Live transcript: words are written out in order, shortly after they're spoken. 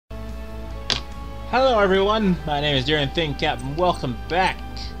Hello everyone, my name is Darren ThinkCap and welcome back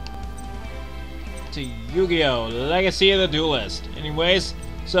to Yu-Gi-Oh! Legacy of the Duelist. Anyways,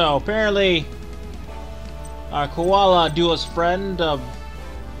 so apparently our koala duelist friend of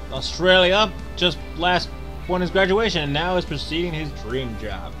Australia just won his graduation and now is pursuing his dream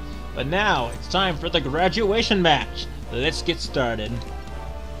job. But now it's time for the graduation match. Let's get started.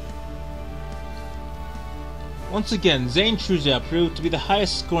 Once again, Zane Truzia proved to be the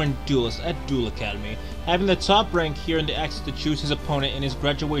highest scoring duelist at Duel Academy, having the top rank here and the access to choose his opponent in his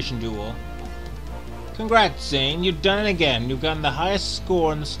graduation duel. Congrats, Zane, you've done it again. You've gotten the highest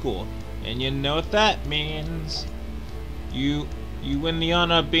score in the school. And you know what that means. You win the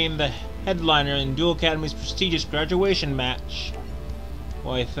honor of being the headliner in Duel Academy's prestigious graduation match.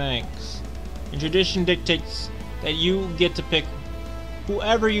 Why, thanks. And tradition dictates that you get to pick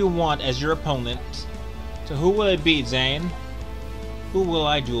whoever you want as your opponent. So who will it be, Zane? Who will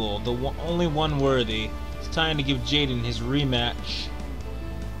I duel? The only one worthy. It's time to give Jaden his rematch.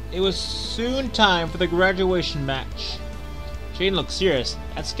 It was soon time for the graduation match. Jaden looks serious.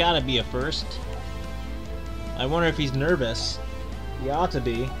 That's gotta be a first. I wonder if he's nervous. He ought to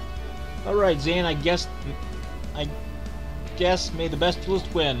be. Alright, Zane, I guess may the best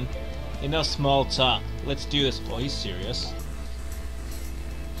duelist win. Enough small talk. Let's do this. Oh, he's serious.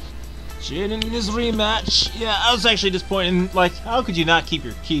 Jaden in his rematch. Yeah, I was actually disappointed. Like, how could you not keep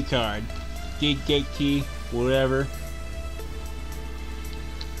your key card? Gate key, whatever.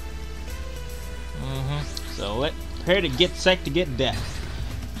 So prepare to get set to get death.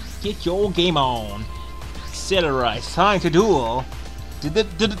 Get your game on. Etc. It's time to duel.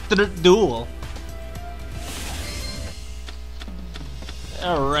 Duel.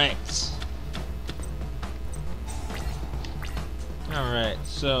 Alright. Alright,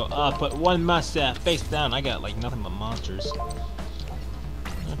 so I'll put one mustache face down. I got like nothing but monsters.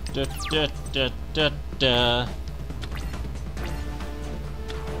 Okay,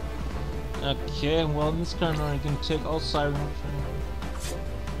 well in this card you can take all siren.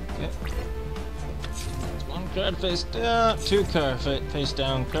 Okay. One card face down, two card face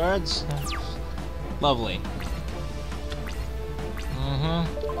down cards. Lovely.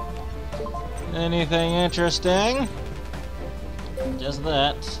 Anything interesting? Just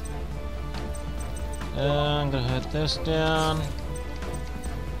that. I'm gonna hit this down.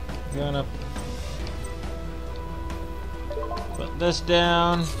 Gonna put this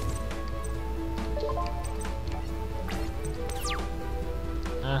down.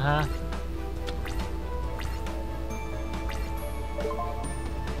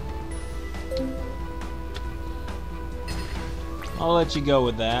 I'll let you go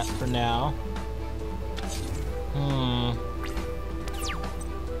with that for now.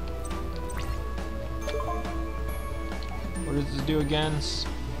 What does this do again?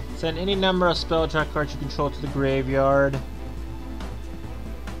 Send any number of spell attack cards you control to the graveyard.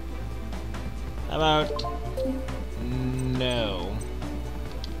 How about no?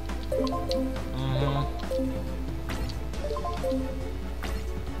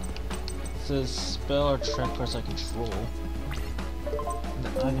 It says spell or track cards I control.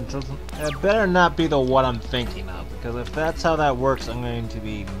 It better not be the what I'm thinking of, because if that's how that works, I'm going to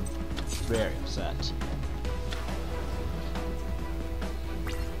be very upset.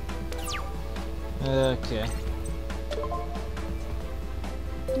 Okay.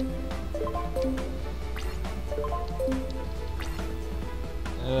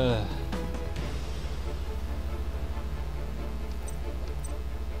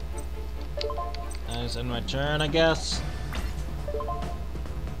 I just end my turn, I guess.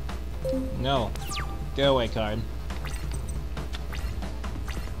 No. Go away, card.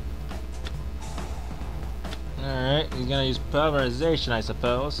 Alright, he's gonna use pulverization, I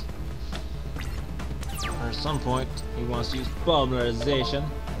suppose. Or at some point, he wants to use pulverization.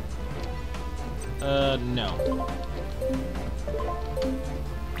 No.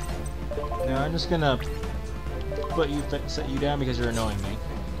 No, I'm just gonna set you down because you're annoying me.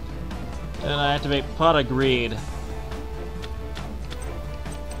 And I activate Pot of Greed.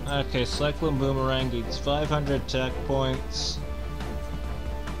 Okay, Cyclone Boomerang gains 500 attack points.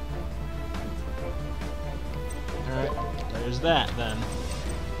 Alright, there's that then.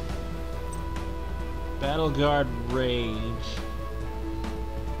 Battle Guard Rage.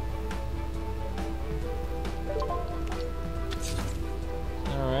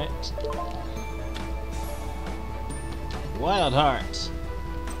 Alright. Wild Heart.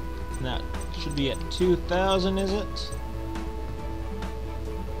 Now, it should be at 2,000, is it?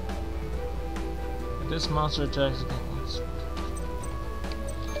 This monster attacks against.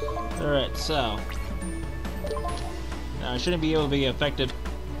 Alright, so. Now I shouldn't be able to be affected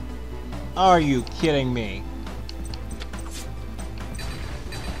Are you kidding me?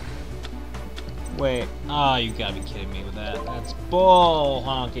 Wait, oh, you gotta be kidding me with that. That's bull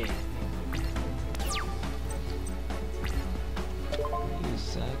honky. You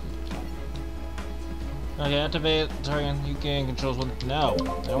said. Okay, activate target. You gain controls with. No,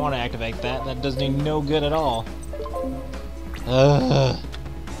 I don't want to activate that. That does me no good at all.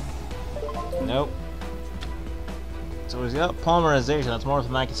 Nope. So he's got polymerization. That's more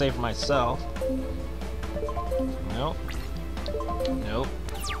than I can say for myself. Nope. Nope.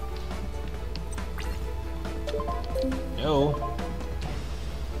 No.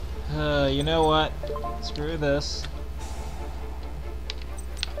 You know what? Screw this.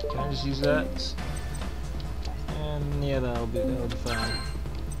 Can I just use that? And yeah, that'll be fine.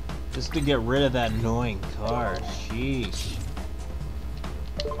 Just to get rid of that annoying card. Sheesh.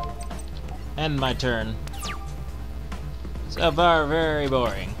 End my turn. So far, very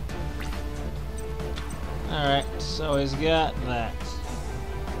boring. Alright, so he's got that.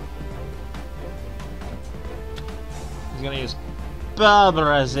 He's gonna use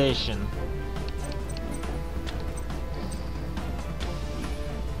polymerization.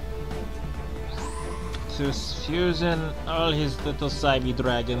 To fuse in all his little Cyber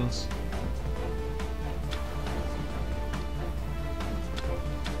dragons.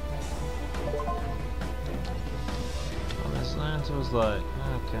 Well, this answer was like,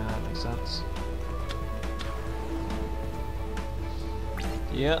 okay, that makes sense.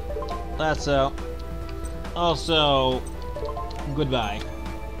 Yep, that's out. Also, goodbye.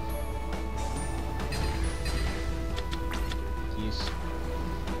 Jeez.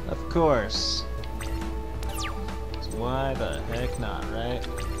 Of course. Why the heck not, right?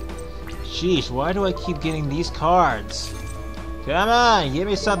 Sheesh, why do I keep getting these cards? Come on, give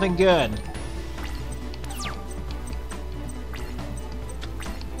me something good.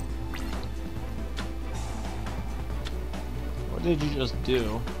 What did you just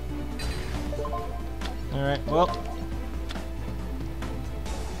do? Alright, well.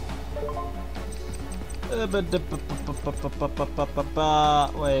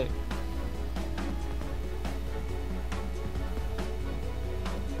 Wait.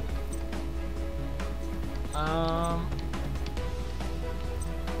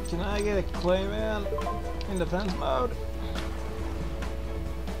 Can I get a Clayman in defense mode?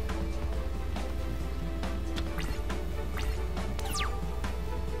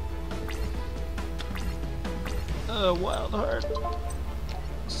 Wild Heart.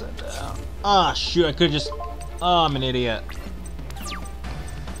 Set down. Ah, shoot, I could've just... Oh, I'm an idiot.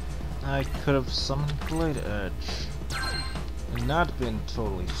 I could've summoned Blade Edge. And not been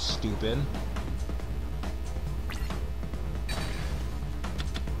totally stupid.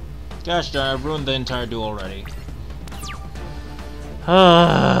 Gosh darn, I've ruined the entire duel already.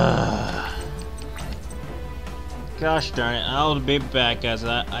 Gosh darn it, I'll be back as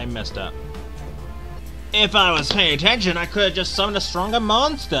I messed up. If I was paying attention, I could have just summoned a stronger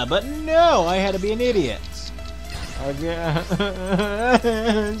monster, but no, I had to be an idiot. Okay.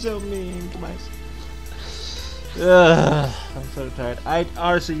 So mean to myself. I'm so tired. I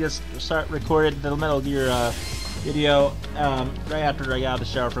honestly just recorded the Metal Gear video right after I got out of the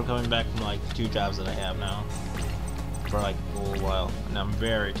shower from coming back from like 2 jobs that I have now for like a little while, and I'm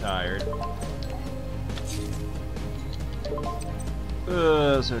very tired.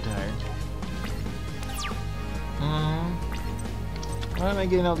 So tired. Why am I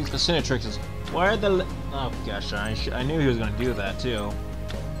getting all these Vicinatrixes? Why are the oh gosh, I knew he was gonna do that too.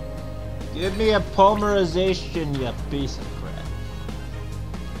 Give me a polymerization, you piece of crap.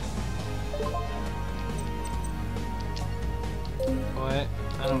 What?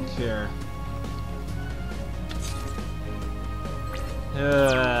 I don't care.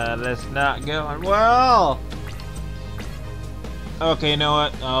 That's not going well. Okay, you know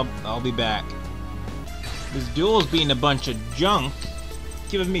what? I'll be back. This duel's being a bunch of junk.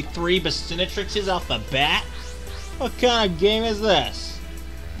 Giving me 3 Vicinatrixes off the bat? What kind of game is this?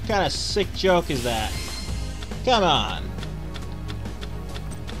 What kind of sick joke is that? Come on.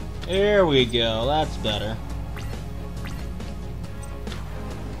 Here we go. That's better.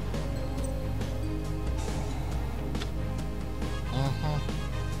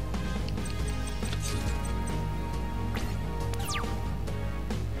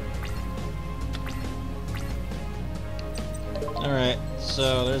 Alright,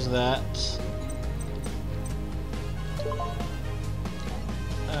 so there's that.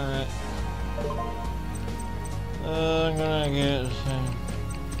 Alright. I'm gonna get...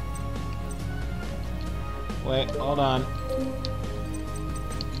 Wait, hold on.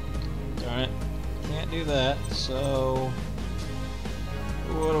 Darn it. Can't do that, so...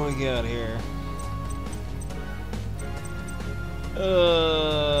 What do we got here?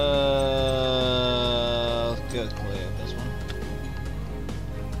 Let's go play with this one.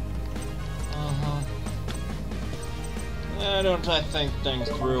 Don't I think things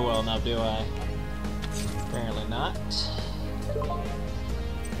through well now, do I? Apparently not. I'm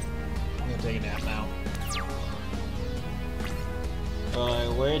gonna take a nap now. While I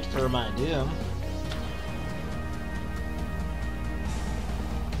wait for my doom.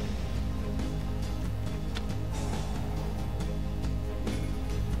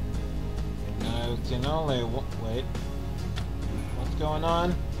 I can only wait. What's going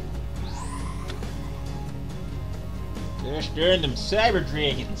on? They're stirring them cyber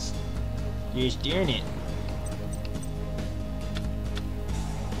dragons. You're stirring it.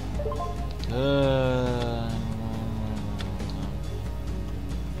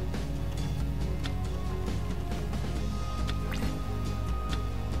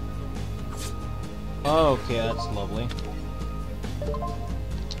 Okay, that's lovely.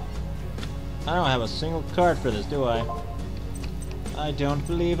 I don't have a single card for this, do I? I don't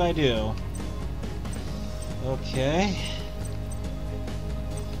believe I do. Okay.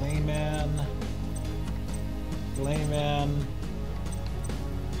 Clayman. Clayman.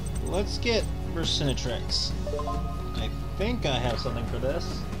 Let's get Vercinatrix. I think I have something for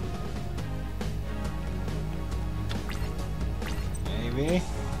this. Maybe.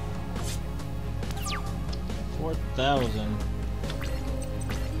 4,000.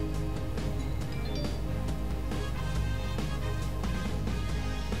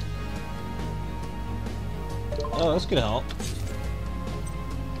 Oh, this could help.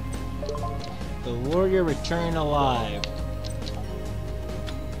 The warrior returning alive.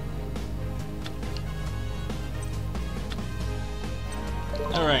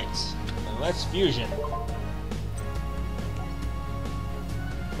 Alright, let's fusion.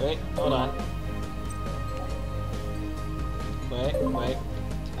 Wait, hold on. Wait.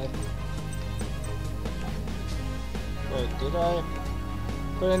 Wait, did I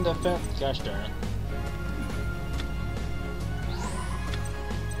put in defense? Gosh darn it.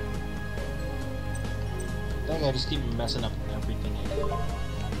 I think I just keep messing up everything I do.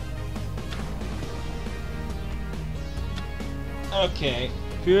 Okay,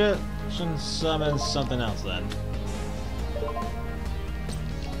 fusion summons something else then.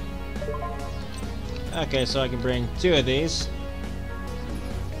 Okay, so I can bring 2 of these.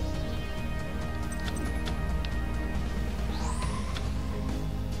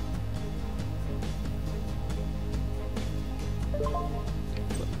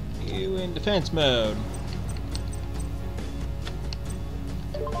 Put you in defense mode.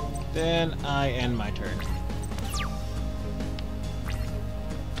 Then I end my turn.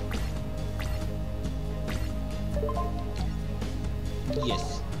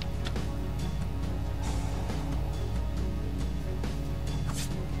 Yes.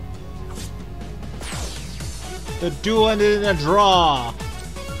 The duel ended in a draw!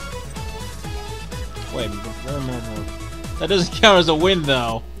 Wait, that doesn't count as a win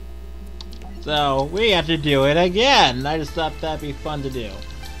though. So, we have to do it again! I just thought that'd be fun to do.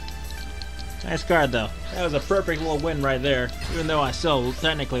 Nice card though. That was a perfect little win right there, even though I still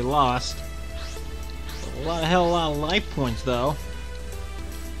technically lost. A lot of life points though.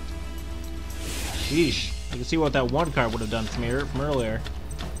 Sheesh. You can see what that one card would have done to me from earlier.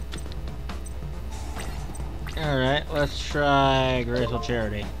 Alright, let's try Graceful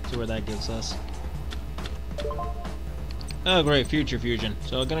Charity. See where that gets us. Oh great, Future Fusion.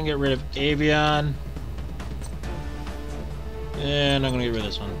 So I'm gonna get rid of Avian. And I'm gonna get rid of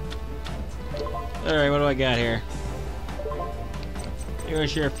this one. Alright, what do I got here?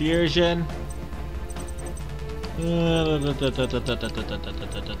 Here's your fusion.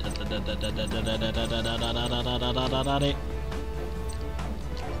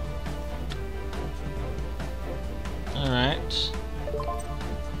 Alright.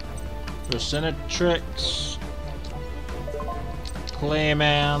 Vercinatrix.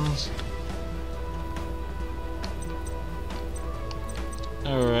 Claymans.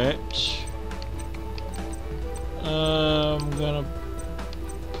 Alright. I'm gonna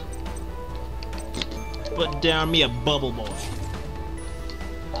put down me a bubble boy.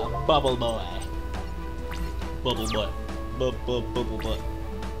 A bubble boy. Bubble butt. Bubble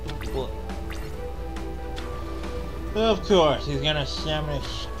butt. Of course, he's gonna summon a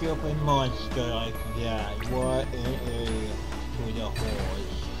stupid monster like that. What an idiot to the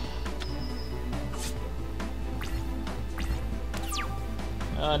horse.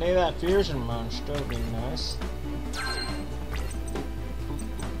 I need that fusion monster, would be nice.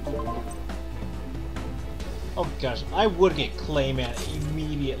 Oh gosh, I would get Clayman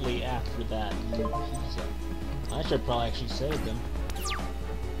immediately after that. I should probably actually save them.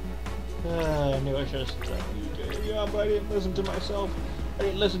 I knew I should have struck you, Jay. Yeah, but I didn't listen to myself. I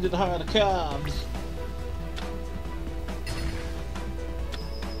didn't listen to the heart of the cobs.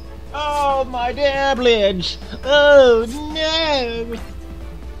 Oh, my dabblage! Oh, no!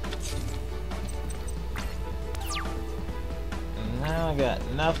 And now I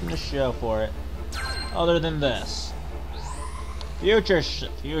got nothing to show for it, other than this. Future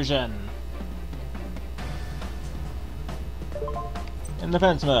Fusion. In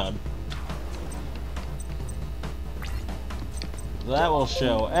defense mode. That will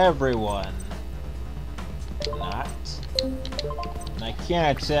show everyone. Not. And I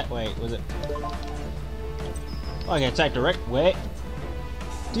can't attack. Wait, was it? Oh, I can attack direct. Wait.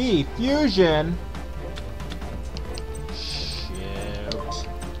 Defusion. Shoot.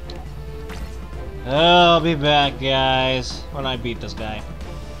 I'll be back, guys, when I beat this guy.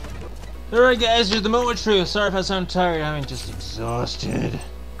 Alright, guys, here's the moment of truth. Sorry if I sound tired. I'm just exhausted.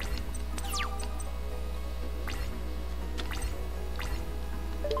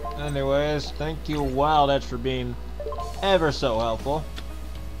 Anyways, thank you, Wild Edge, for being ever so helpful.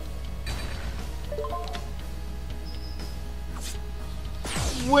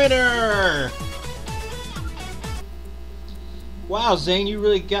 Winner! Wow, Zane, you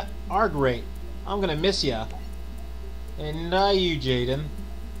really are great. I'm gonna miss ya. And not you, Jaden.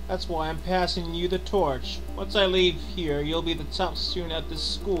 That's why I'm passing you the torch. Once I leave here, you'll be the top student at this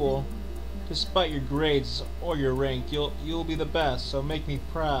school. Despite your grades or your rank, you'll be the best, so make me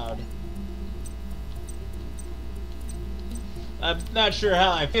proud. I'm not sure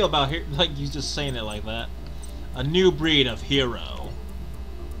how I feel about here, like you just saying it like that. A new breed of hero.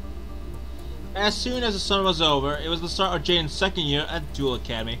 As soon as the summer was over, it was the start of Jaden's second year at Duel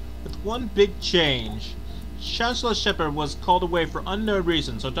Academy, with one big change. Chancellor Shepard was called away for unknown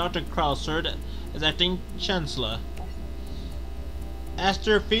reasons, so Dr. Krall served as acting Chancellor.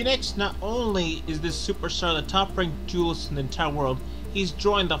 Aster Phoenix, not only is this superstar the top-ranked duelist in the entire world, he's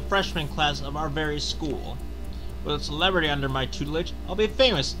joined the freshman class of our very school. With a celebrity under my tutelage, I'll be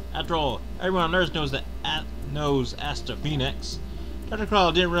famous. After all, everyone on Earth knows Aster Phoenix. Dr.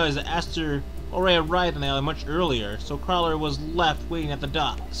 Crawler didn't realize that Aster already arrived on the island much earlier, so Crawler was left waiting at the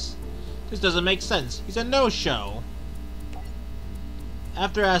docks. This doesn't make sense. He's a no-show.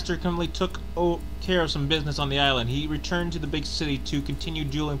 After Aster calmly took care of some business on the island, he returned to the big city to continue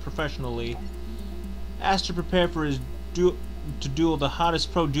dueling professionally. Aster prepared for his to duel the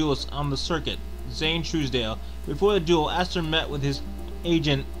hottest pro duelist on the circuit, Zane Truesdale. Before the duel, Aster met with his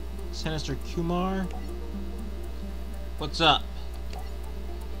agent, Sinister Kumar. What's up?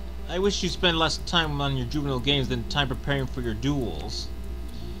 I wish you spend less time on your juvenile games than time preparing for your duels.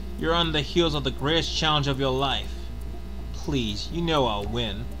 You're on the heels of the greatest challenge of your life. Please, you know I'll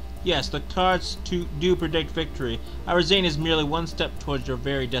win. Yes, the cards do predict victory. Our Zane is merely one step towards your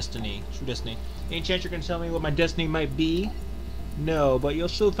very destiny. True destiny. Any chance you're gonna tell me what my destiny might be? No, but you'll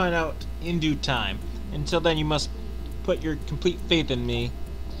still find out in due time. Until then, you must put your complete faith in me.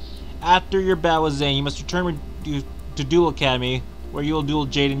 After your battle with Zane, you must return to Duel Academy, where you will duel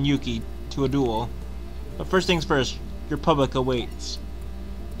Jade and Yuki to a duel. But first things first, your public awaits.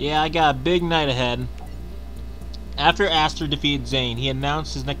 Yeah, I got a big night ahead. After Aster defeated Zane, he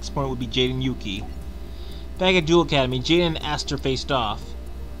announced his next opponent would be Jade and Yuki. Back at Duel Academy, Jade and Aster faced off.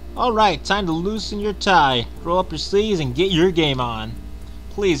 Alright, time to loosen your tie, roll up your sleeves, and get your game on.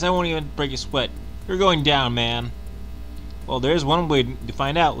 Please, I won't even break a sweat. You're going down, man. Well, there's one way to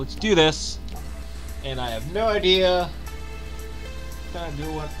find out. Let's do this. And I have no idea. What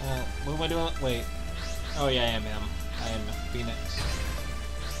am I doing? Wait. Oh yeah, I am him. I am Phoenix.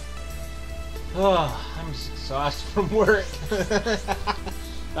 Oh, I'm exhausted from work.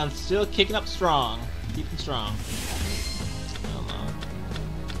 I'm still kicking up strong. Keeping strong.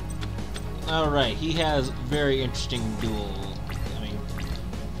 Alright, he has very interesting duel. I mean,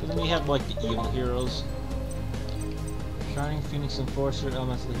 doesn't he have like the evil heroes? Shining Phoenix Enforcer,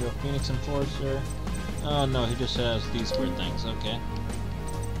 Elemental Hero Phoenix Enforcer. Oh no, he just has these weird things, okay.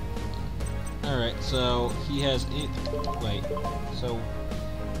 Alright, so he has wait, so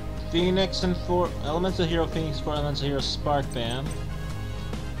Phoenix and Elemental Hero Phoenix for Elemental Hero Spark Band.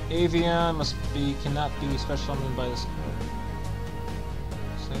 Avion cannot be special summoned by this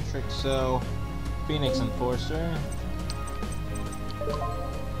Centric, so Phoenix Enforcer.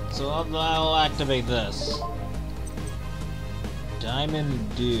 So I'll activate this.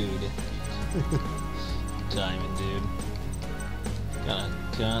 Diamond Dude. Diamond Dude.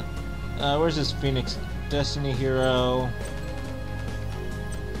 Where's this Phoenix Destiny Hero?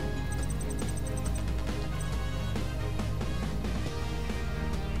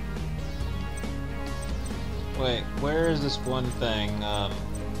 Wait, where is this one thing?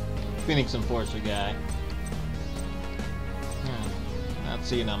 Phoenix Enforcer guy. Not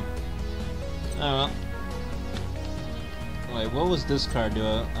seeing him. Oh well. Wait, what was this card do?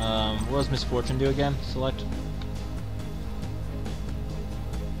 What does Misfortune do again? Select.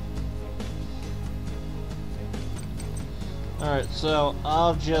 Alright, so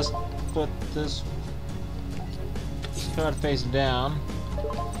I'll just put this card face down,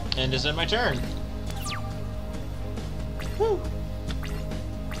 and just end my turn. Woo!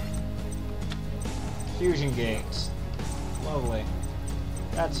 Fusion gates. Lovely.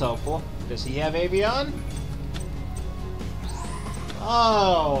 That's helpful. Does he have Avion?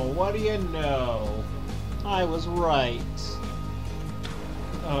 Oh, what do you know? I was right.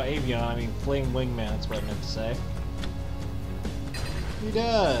 Oh, Avion, I mean Flame Wingman, that's what I meant to say. He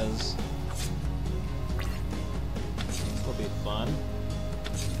does. This will be fun.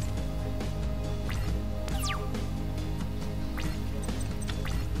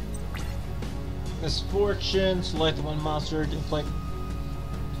 Misfortune, select one monster, inflict.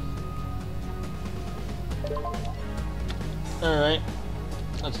 Alright,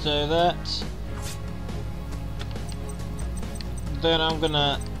 let's do that. Then I'm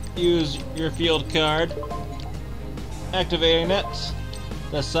gonna use your field card, activating it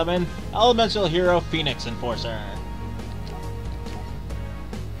to summon Elemental Hero Phoenix Enforcer.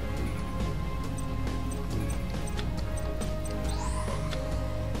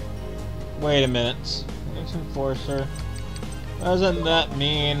 Wait a minute. Phoenix Enforcer. Doesn't that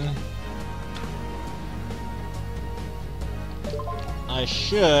mean I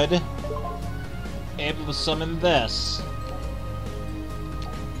should be able to summon this?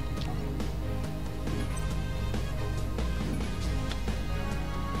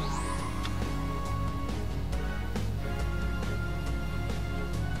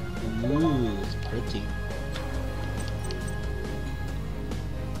 Ooh, it's pretty.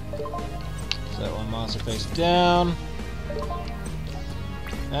 Set one monster face down.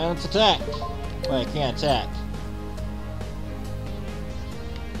 And it's attack. Wait, I can't attack.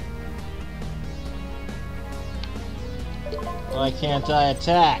 Why can't I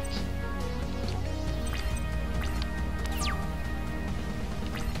attack?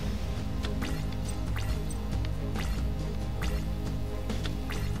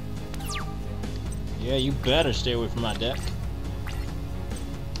 Yeah, you better stay away from my deck.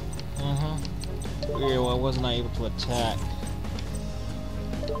 Weird, why wasn't I able to attack?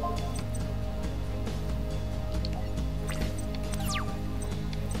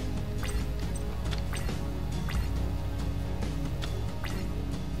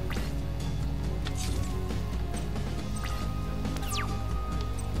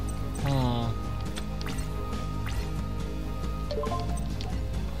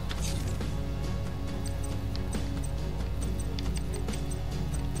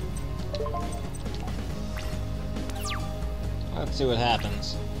 Let's see what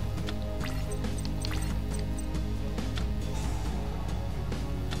happens.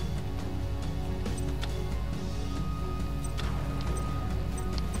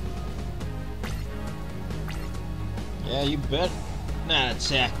 Yeah, you bet not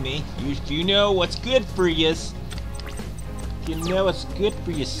attack me. You know what's good for you. You know what's good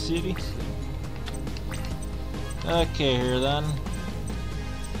for you, city. Okay, here then.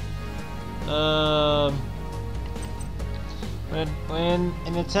 When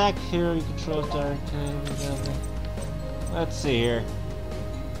an attack hero you control directly. Let's see here.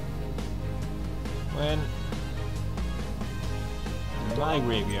 When in my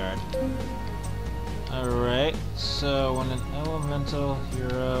graveyard. Alright, so when an elemental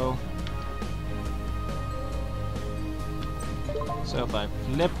hero. So if I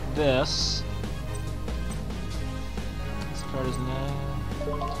flip this card is now.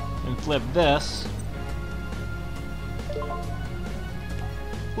 And flip this.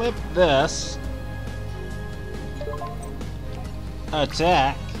 Flip this.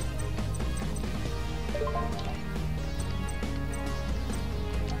 Attack.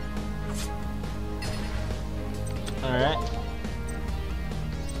 Alright.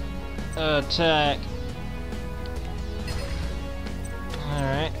 Attack.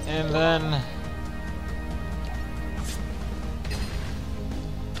 Alright, and then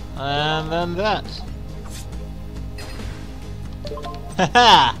that.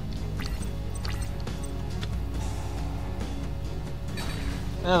 Haha!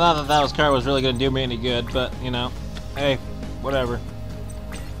 Not that was card was really gonna do me any good, but you know, hey, whatever.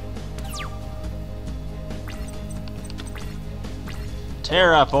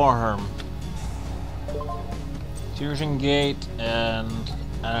 Terraform. Fusion Gate and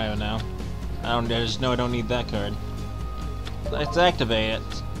I don't even know. I just know I don't need that card. Let's activate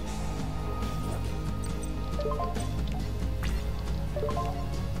it.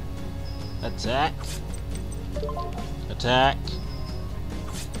 Attack. Attack.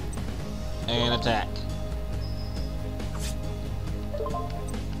 And attack.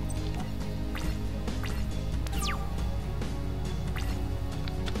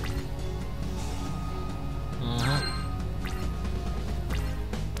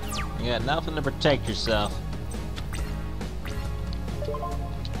 You got nothing to protect yourself.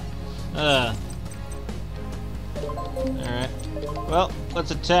 Alright. Well,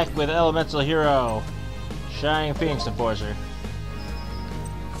 let's attack with Elemental Hero. Shining Phoenix Enforcer.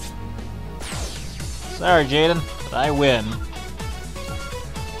 Sorry, Jaden, but I win.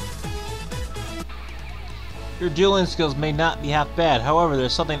 Your dueling skills may not be half bad, however,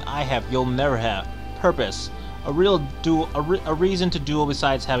 there's something I have you'll never have. Purpose. A reason to duel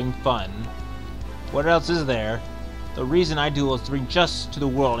besides having fun. What else is there? The reason I duel is to bring justice to the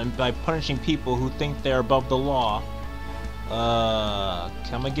world and by punishing people who think they're above the law.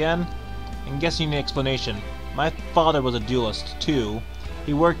 Come again? I'm guessing an explanation. My father was a duelist, too.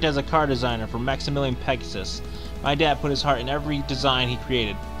 He worked as a car designer for Maximilian Pegasus. My dad put his heart in every design he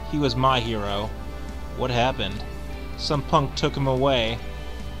created. He was my hero. What happened? Some punk took him away.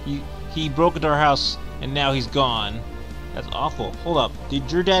 He broke into our house, and now he's gone. That's awful. Hold up.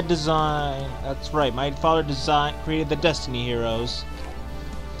 Did your dad design... That's right. My father created the Destiny Heroes.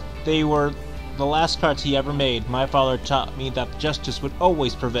 They were the last cards he ever made. My father taught me that justice would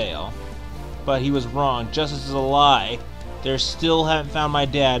always prevail. But he was wrong. Justice is a lie. They still haven't found my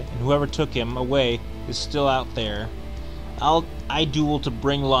dad, and whoever took him away is still out there. I duel to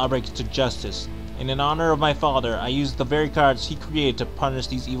bring lawbreakers to justice. And in honor of my father, I use the very cards he created to punish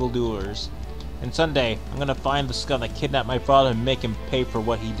these evildoers. And someday, I'm gonna find the scum that kidnapped my father and make him pay for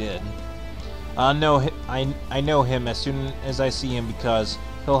what he did. I know him as soon as I see him because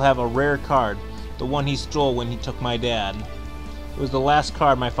he'll have a rare card, the one he stole when he took my dad. It was the last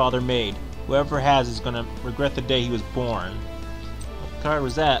card my father made. Whoever has is gonna regret the day he was born. What card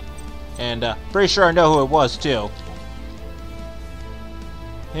was that? And pretty sure I know who it was too.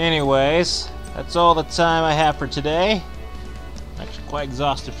 Anyways, that's all the time I have for today. I'm actually quite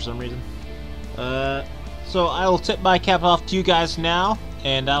exhausted for some reason. So I will tip my cap off to you guys now,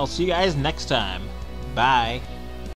 and I'll see you guys next time. Bye.